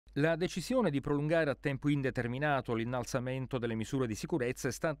La decisione di prolungare a tempo indeterminato l'innalzamento delle misure di sicurezza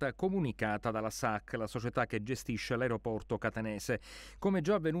è stata comunicata dalla SAC, la società che gestisce l'aeroporto catanese. Come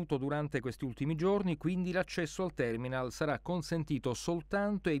già avvenuto durante questi ultimi giorni, quindi l'accesso al terminal sarà consentito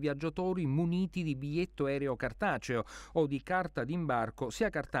soltanto ai viaggiatori muniti di biglietto aereo cartaceo o di carta d'imbarco, sia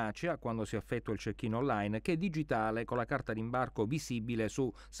cartacea quando si effettua il check-in online che digitale con la carta d'imbarco visibile su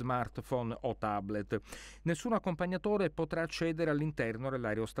smartphone o tablet. Nessun accompagnatore potrà accedere all'interno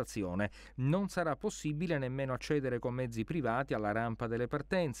dell'aerostazione. Non sarà possibile nemmeno accedere con mezzi privati alla rampa delle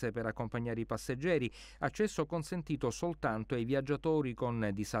partenze per accompagnare i passeggeri, accesso consentito soltanto ai viaggiatori con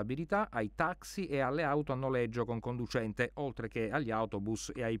disabilità, ai taxi e alle auto a noleggio con conducente, oltre che agli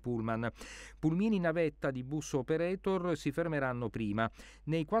autobus e ai pullman. Pulmini navetta di bus operator si fermeranno prima.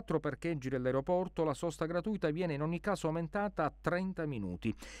 Nei 4 parcheggi dell'aeroporto la sosta gratuita viene in ogni caso aumentata a 30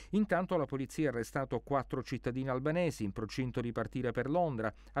 minuti. Intanto la polizia ha arrestato 4 cittadini albanesi in procinto di partire per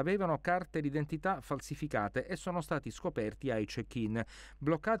Londra. Avevano carte d'identità falsificate e sono stati scoperti ai check-in.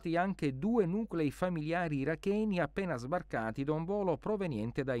 Bloccati anche 2 nuclei familiari iracheni appena sbarcati da un volo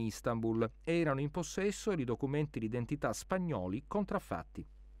proveniente da Istanbul. Erano in possesso di documenti d'identità spagnoli contraffatti.